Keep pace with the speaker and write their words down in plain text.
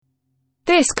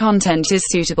This content is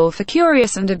suitable for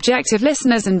curious and objective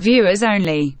listeners and viewers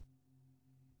only.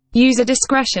 User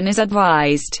discretion is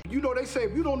advised. You know, they say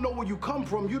if you don't know where you come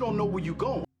from, you don't know where you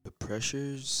going. The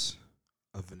pressures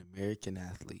of an American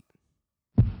athlete.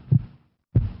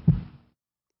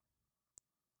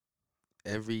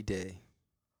 Every day,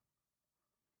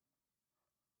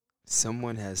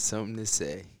 someone has something to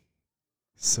say.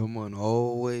 Someone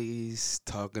always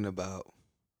talking about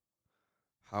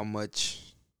how much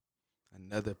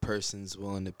another person's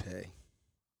willing to pay.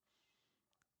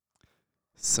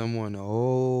 Someone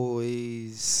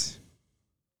always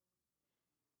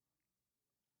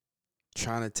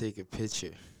trying to take a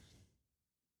picture.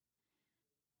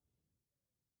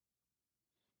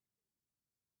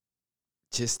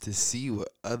 Just to see what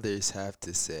others have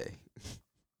to say.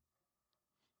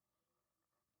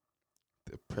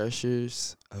 The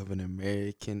pressures of an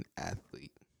American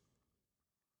athlete.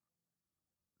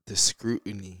 The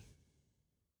scrutiny.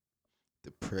 The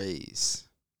praise.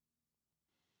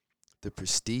 The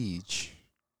prestige.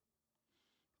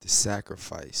 The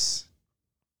sacrifice.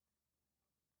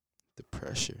 The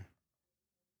pressure.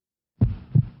 The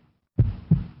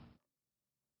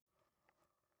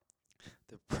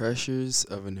pressures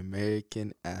of an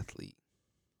American athlete.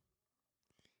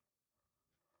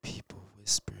 People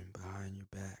whispering behind your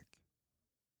back.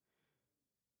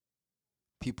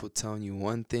 People telling you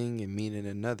one thing and meaning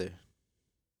another.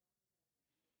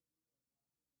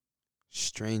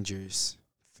 Strangers,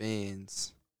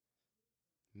 fans,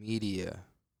 media,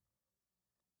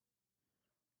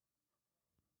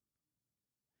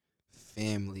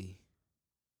 family,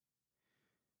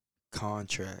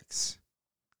 contracts,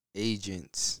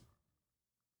 agents,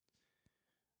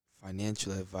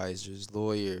 financial advisors,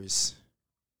 lawyers,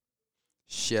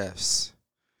 chefs,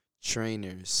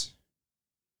 trainers,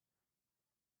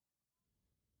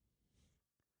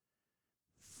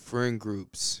 friend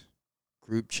groups,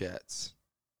 group chats,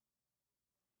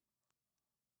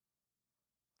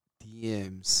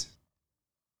 DMs,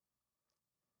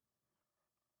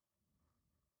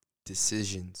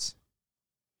 decisions,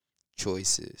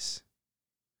 choices,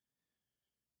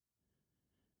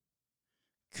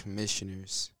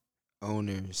 commissioners,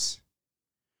 owners,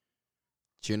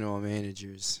 general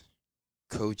managers,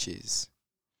 coaches,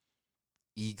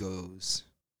 egos,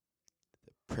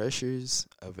 the pressures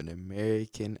of an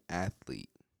American athlete.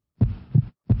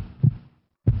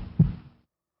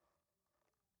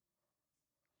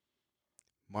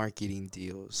 Marketing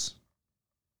deals,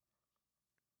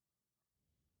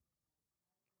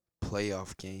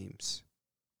 playoff games,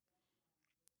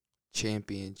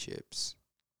 championships,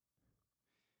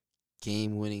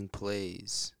 game-winning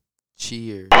plays,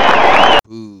 cheers,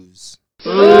 boos,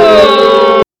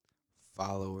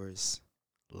 followers,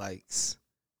 likes,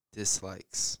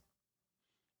 dislikes,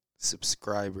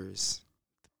 subscribers,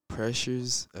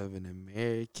 pressures of an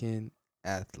American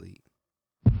athlete.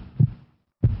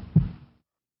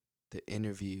 The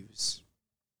interviews,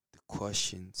 the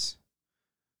questions,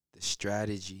 the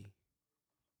strategy,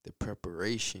 the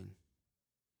preparation,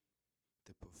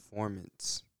 the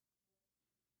performance,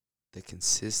 the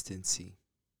consistency,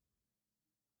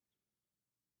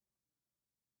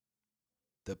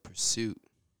 the pursuit,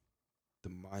 the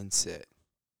mindset,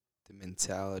 the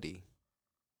mentality,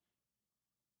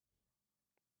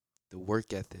 the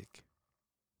work ethic,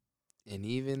 and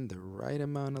even the right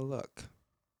amount of luck.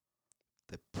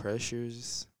 The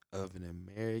pressures of an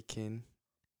American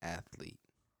athlete.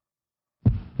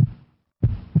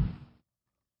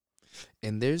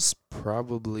 And there's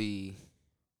probably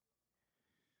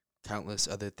countless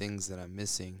other things that I'm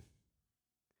missing.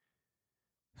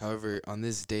 However, on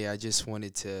this day, I just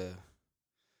wanted to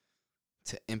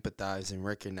empathize and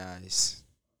recognize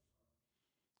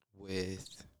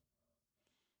with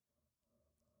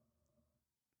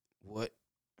what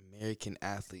American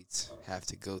athletes have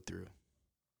to go through.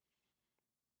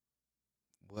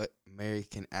 What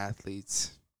American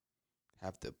athletes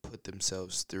have to put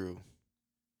themselves through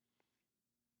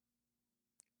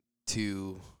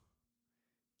to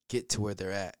get to where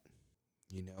they're at,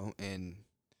 and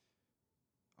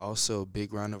also a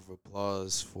big round of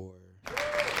applause for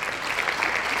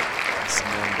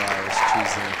Simone Biles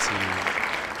choosing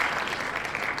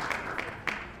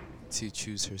to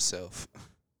choose herself.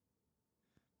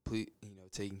 Please,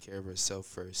 taking care of herself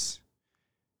first,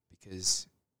 because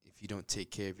if you don't take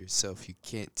care of yourself, you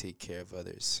can't take care of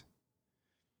others.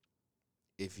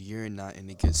 If you're not in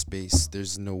a good space,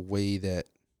 there's no way that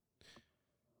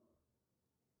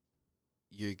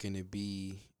you're going to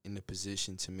be in a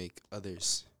position to make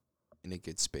others in a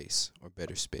good space or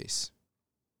better space.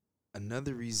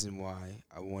 Another reason why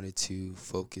I wanted to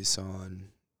focus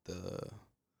on the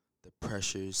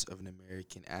pressures of an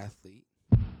American athlete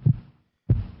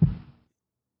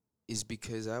is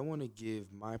because I want to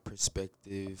give my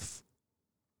perspective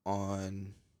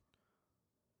on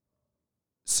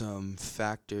some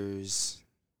factors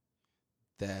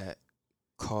that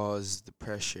cause the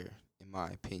pressure, in my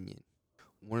opinion.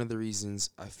 One of the reasons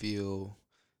I feel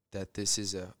that this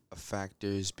is a factor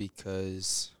is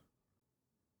because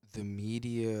the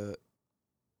media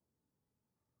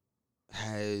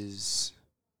has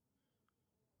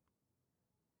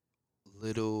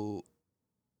little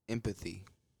empathy,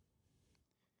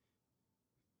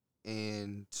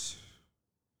 and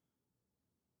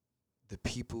the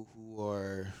people who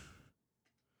are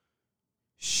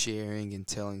sharing and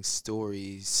telling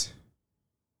stories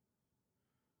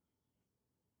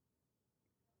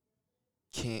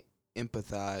can't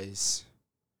empathize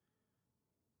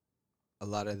a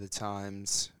lot of the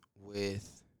times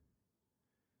with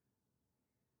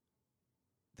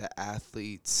the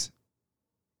athletes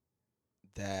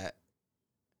that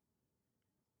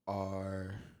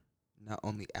are not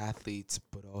only athletes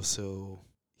but also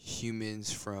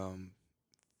humans from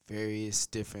various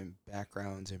different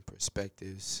backgrounds and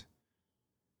perspectives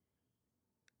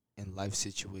and life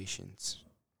situations.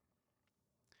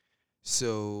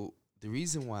 So the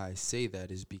reason why I say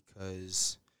that is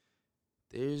because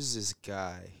there's this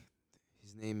guy.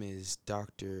 His name is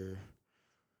Dr.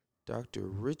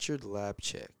 Richard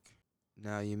Lapchick.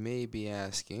 Now you may be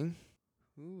asking,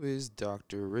 who is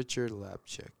Dr. Richard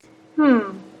Lapchick?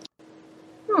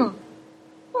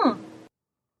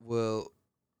 Well,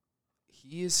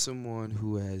 he is someone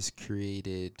who has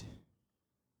created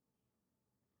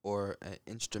or an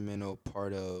instrumental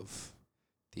part of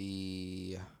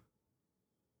the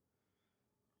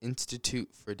Institute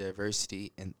for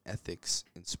Diversity and Ethics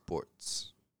in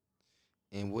Sports.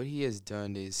 And what he has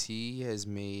done is he has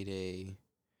made a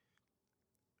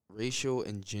racial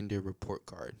and gender report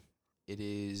card. It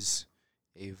is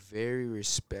a very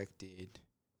respected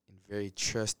and very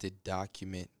trusted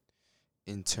document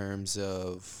in terms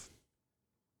of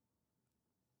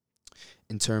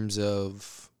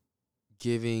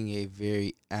giving a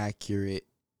very accurate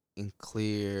and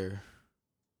clear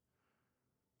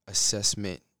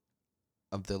assessment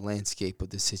of the landscape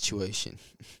of the situation.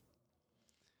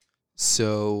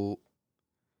 So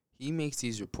he makes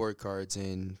these report cards,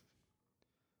 and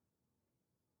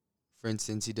for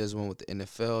instance, he does one with the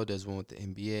NFL, does one with the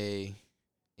NBA,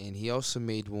 and he also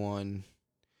made one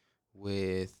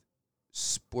with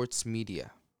sports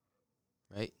media,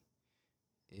 right?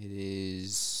 It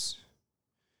is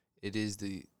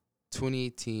the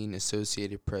 2018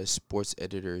 Associated Press Sports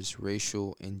Editors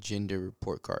Racial and Gender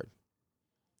Report Card.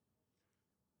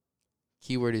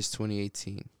 Keyword is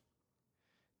 2018.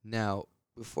 Now,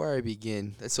 before I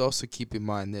begin, let's also keep in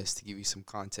mind this to give you some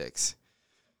context.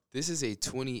 This is a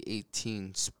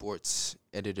 2018 Sports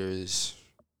Editors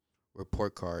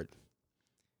Report Card.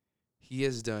 He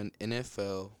has done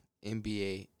NFL,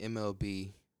 NBA,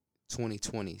 MLB,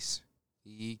 2020s.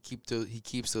 He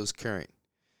keeps those current.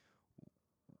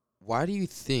 Why do you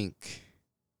think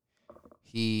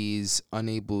he's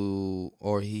unable,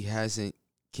 or he hasn't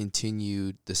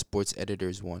continued the sports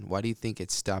editors one? Why do you think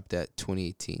it stopped at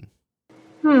 2018?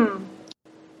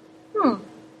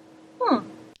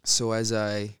 So as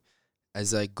I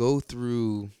go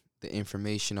through the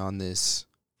information on this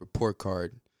report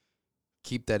card,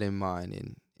 keep that in mind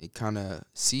and kind of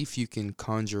see if you can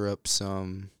conjure up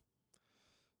some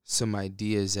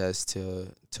ideas as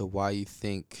to why you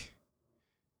think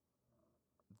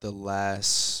the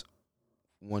last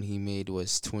one he made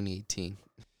was 2018.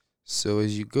 So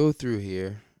as you go through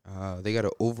here, they got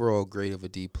an overall grade of a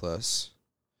D+,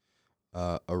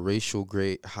 a racial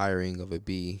grade hiring of a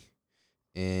B,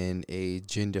 and a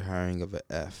gender hiring of a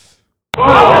F.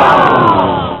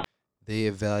 They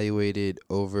evaluated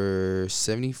over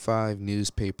 75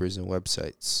 newspapers and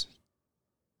websites.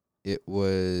 It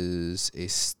was a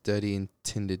study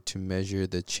intended to measure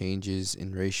the changes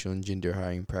in racial and gender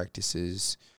hiring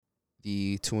practices.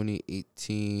 The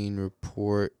 2018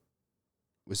 report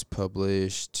was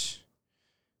published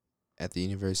at the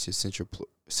University of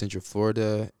Central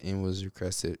Florida and was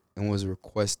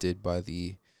requested by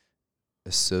the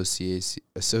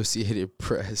Associated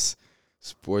Press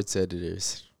sports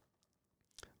editors.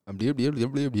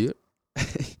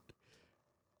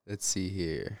 Let's see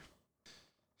here.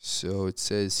 So it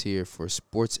says here for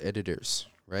sports editors,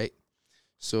 right?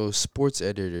 So sports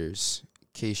editors, in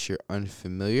case you're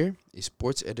unfamiliar, a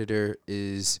sports editor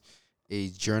is a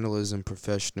journalism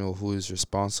professional who is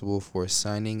responsible for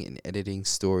assigning and editing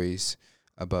stories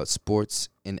about sports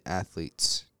and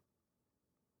athletes.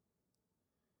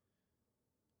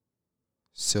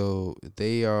 So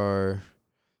they are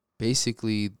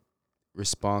basically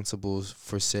responsible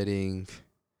for setting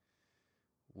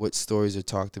what stories are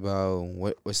talked about and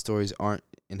what stories aren't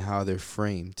and how they're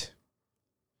framed.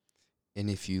 And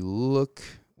if you look,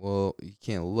 well, you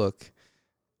can't look,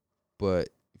 but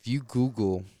if you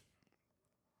Google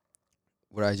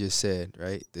what I just said,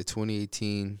 right? The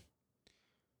 2018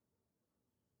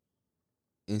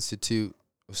 Institute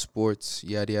of Sports,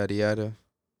 yada, yada, yada,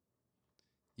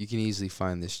 you can easily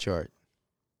find this chart.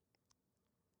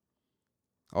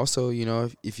 Also,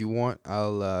 if you want,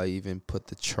 I'll even put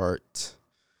the chart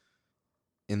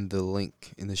in the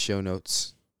link in the show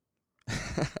notes.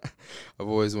 I've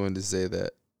always wanted to say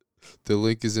that. The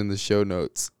link is in the show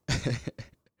notes.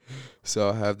 So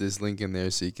I'll have this link in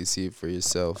there so you can see it for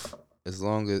yourself. As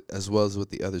well as with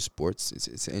the other sports.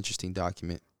 It's an interesting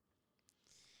document.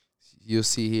 You'll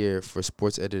see here for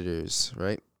sports editors,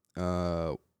 right?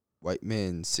 White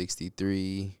men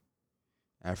 63,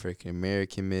 African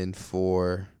American men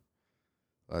 4,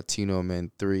 Latino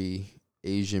men 3,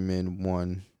 Asian men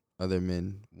 1, other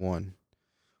men 1.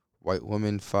 White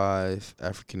woman 5,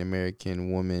 African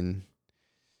American woman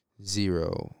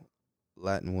 0,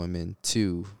 Latin woman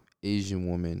 2, Asian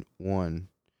woman 1,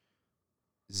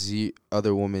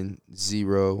 other woman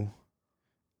 0.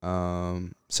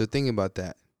 So think about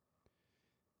that.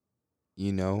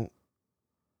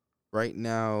 Right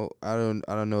now I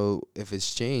don't know if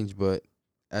it's changed, but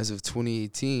as of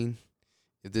 2018,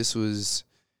 if this was,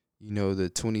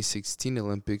 the 2016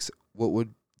 Olympics, what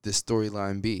would the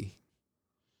storyline be?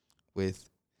 With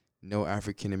no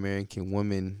African American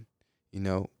woman,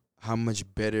 how much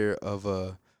better of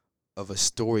a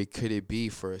story could it be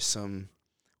for some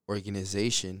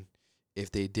organization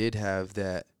if they did have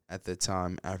that at the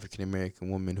time African American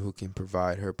woman who can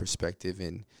provide her perspective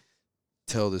and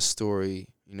tell the story,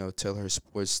 tell her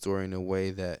sports story in a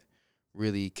way that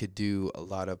really could do a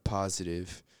lot of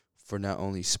positive for not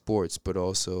only sports but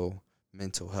also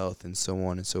mental health and so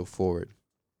on and so forward.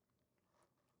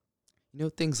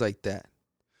 Things like that.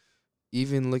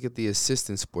 Even look at the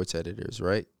assistant sports editors,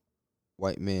 right?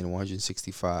 White men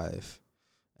 165,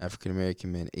 African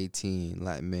American men 18,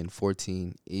 Latin men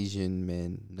 14, Asian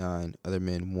men 9, other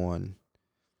men 1.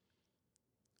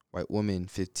 White woman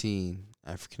 15,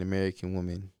 African American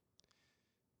woman.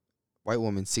 White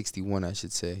woman 61, I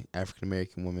should say. African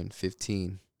American woman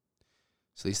 15.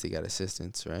 So at least they got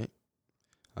assistants, right?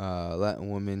 Latin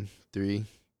woman 3,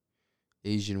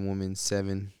 Asian woman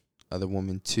 7, other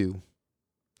woman 2.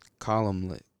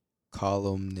 Columnist.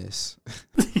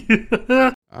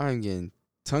 I'm getting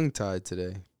tongue-tied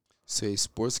today. So a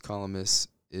sports columnist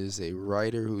is a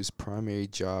writer whose primary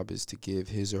job is to give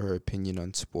his or her opinion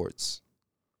on sports.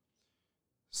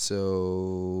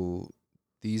 So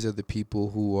these are the people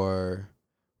who are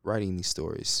writing these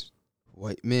stories.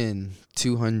 White men,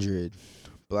 200.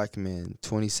 Black men,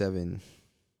 27.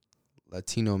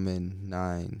 Latino men,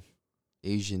 9.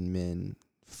 Asian men,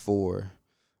 4.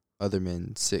 Other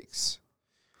men, 6.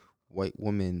 White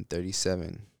woman,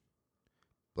 37.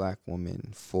 Black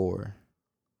woman, 4.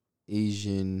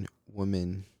 Asian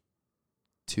woman,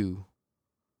 2.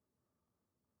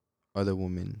 Other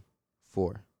woman,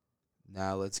 4.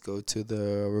 Now let's go to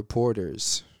the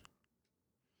reporters.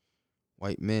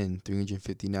 White men,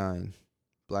 359.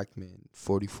 Black men,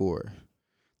 44.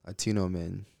 Latino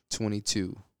men,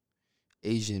 22.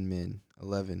 Asian men,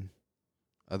 11.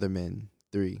 Other men,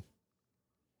 3.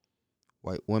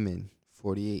 White women,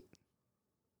 48.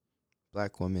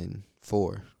 Black woman,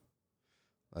 4.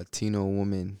 Latino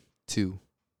woman, 2.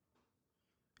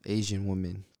 Asian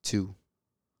woman, 2.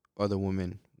 Other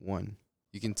woman, 1.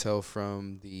 You can tell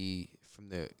from the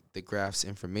graphs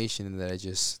information that I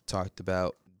just talked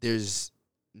about, there's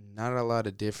not a lot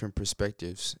of different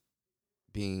perspectives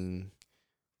being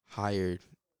hired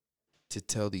to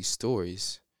tell these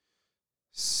stories,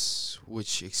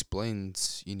 which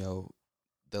explains,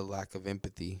 the lack of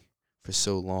empathy for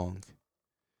so long,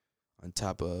 on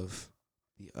top of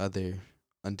the other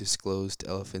undisclosed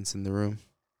elephants in the room.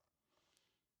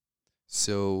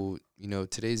 So,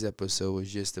 today's episode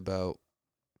was just about,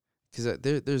 because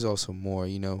there's also more,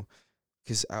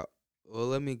 because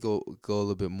let me go a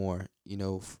little bit more.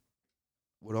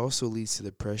 What also leads to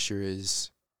the pressure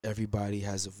is everybody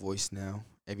has a voice now.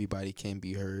 Everybody can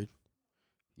be heard,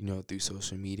 through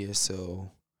social media.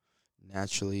 So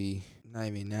naturally, not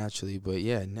even naturally, but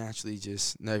yeah, naturally,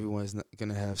 just not everyone's not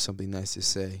gonna have something nice to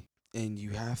say, and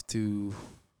you have to,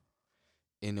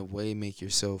 in a way, make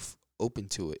yourself open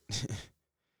to it.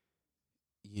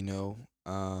 you know,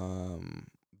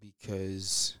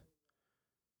 because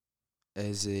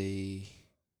as a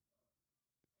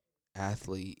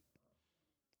athlete,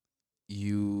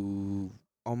 you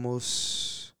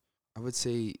almost, I would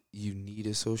say, you need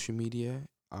a social media,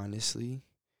 honestly.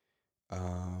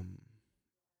 Um,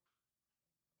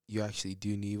 you actually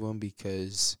do need one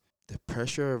because the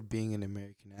pressure of being an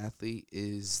American athlete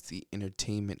is the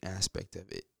entertainment aspect of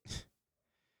it.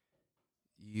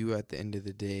 You, at the end of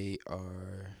the day,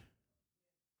 are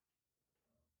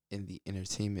in the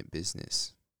entertainment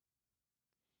business,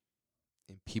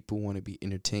 and people want to be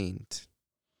entertained.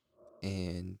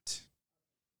 And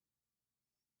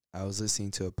I was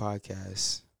listening to a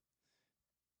podcast,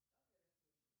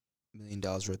 $1 million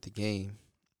Worth of Game,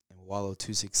 and Wallow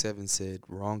 267 said,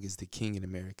 "Wrong is the king in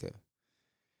America,"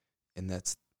 and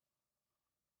that's,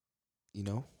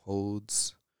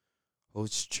 holds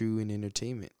true in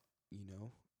entertainment. You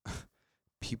know,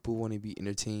 people want to be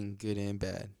entertained, good and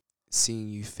bad. Seeing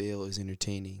you fail is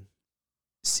entertaining.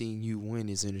 Seeing you win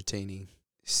is entertaining.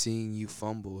 Seeing you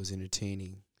fumble is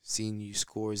entertaining. Seeing you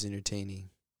score is entertaining.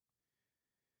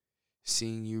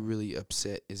 Seeing you really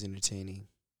upset is entertaining.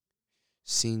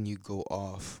 Seeing you go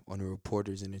off on a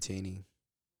reporter is entertaining.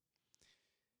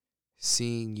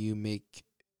 Seeing you make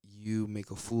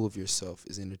a fool of yourself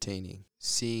is entertaining.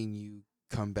 Seeing you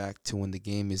come back to win the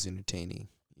game is entertaining.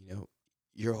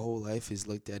 Your whole life is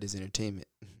looked at as entertainment.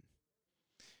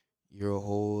 Your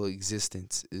whole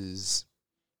existence is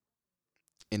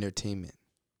entertainment.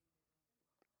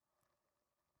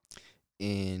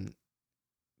 And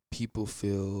people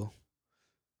feel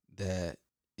that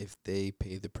if they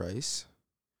pay the price,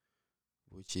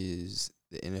 which is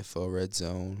the NFL red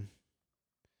zone,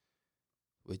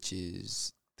 which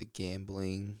is the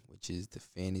gambling, which is the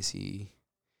fantasy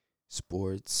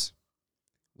sports,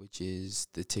 which is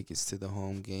the tickets to the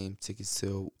home game, tickets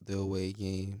to the away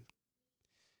game,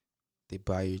 they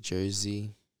buy your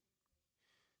jersey,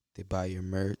 they buy your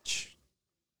merch.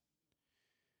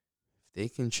 If they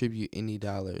contribute any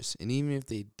dollars, and even if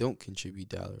they don't contribute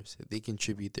dollars, if they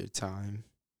contribute their time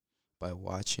by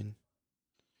watching,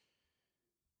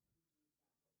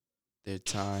 their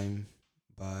time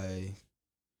by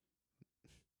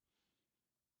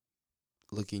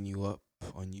looking you up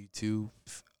on YouTube,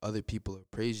 if other people are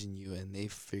praising you and they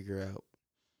figure out,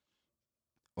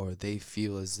 or they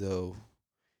feel as though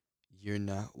you're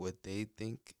not what they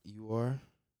think you are,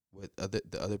 what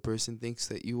the other person thinks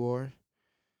that you are,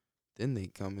 then they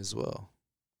come as well.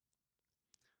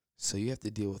 So you have to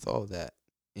deal with all that.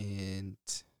 And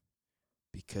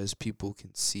because people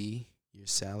can see your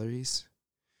salaries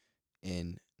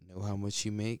and know how much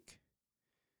you make,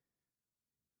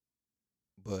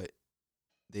 but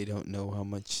they don't know how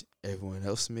much everyone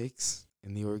else makes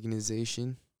in the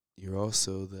organization, you're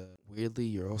also the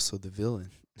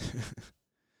villain.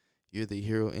 You're the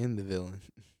hero and the villain.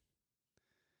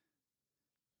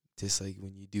 Just like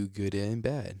when you do good and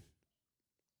bad.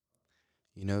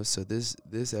 So this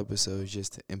episode is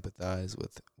just to empathize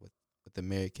with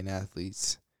American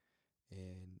athletes.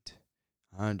 And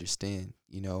I understand,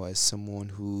 as someone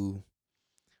who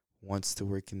wants to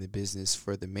work in the business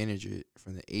for the manager,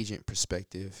 from the agent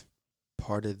perspective,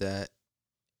 part of that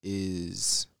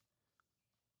is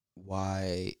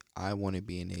why I want to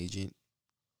be an agent,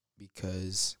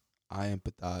 because I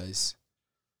empathize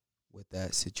with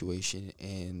that situation,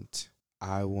 and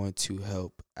I want to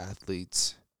help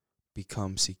athletes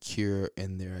become secure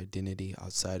in their identity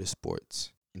outside of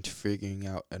sports and figuring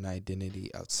out an identity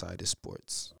outside of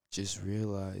sports. Just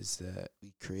realize that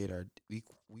we create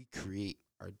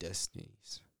our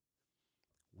destinies.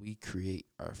 We create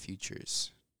our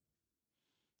futures.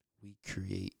 We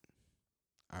create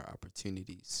our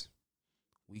opportunities.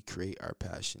 We create our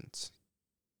passions.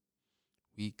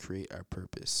 We create our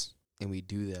purpose. And we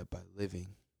do that by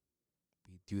living.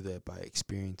 We do that by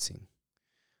experiencing.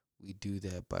 We do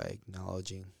that by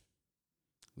acknowledging.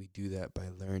 We do that by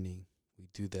learning. We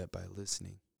do that by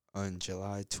listening. On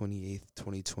July 28th,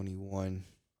 2021,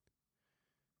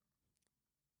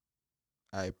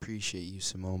 I appreciate you,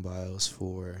 Simone Biles,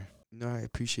 I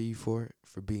appreciate you for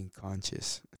being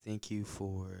conscious. Thank you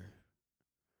for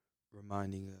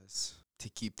reminding us to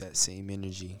keep that same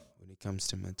energy when it comes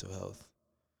to mental health,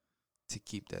 to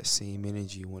keep that same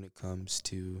energy when it comes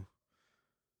to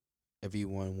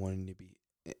everyone wanting to be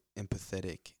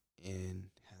empathetic and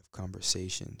have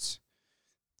conversations.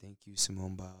 Thank you,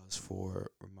 Simone Biles,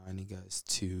 for reminding us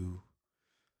to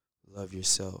love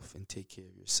yourself and take care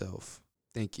of yourself.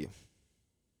 Thank you.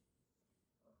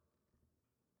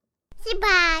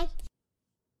 Goodbye.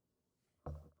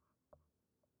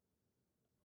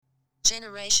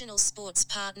 Generational Sports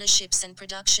Partnerships and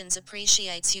Productions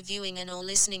appreciates you viewing and or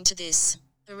listening to this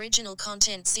original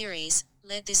content series.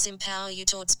 Let this empower you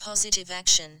towards positive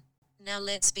action. Now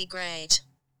let's be great.